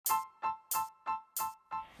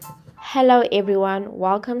Hello, everyone.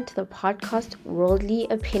 Welcome to the podcast Worldly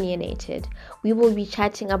Opinionated. We will be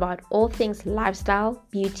chatting about all things lifestyle,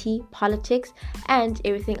 beauty, politics, and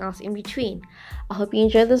everything else in between. I hope you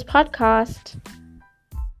enjoy this podcast.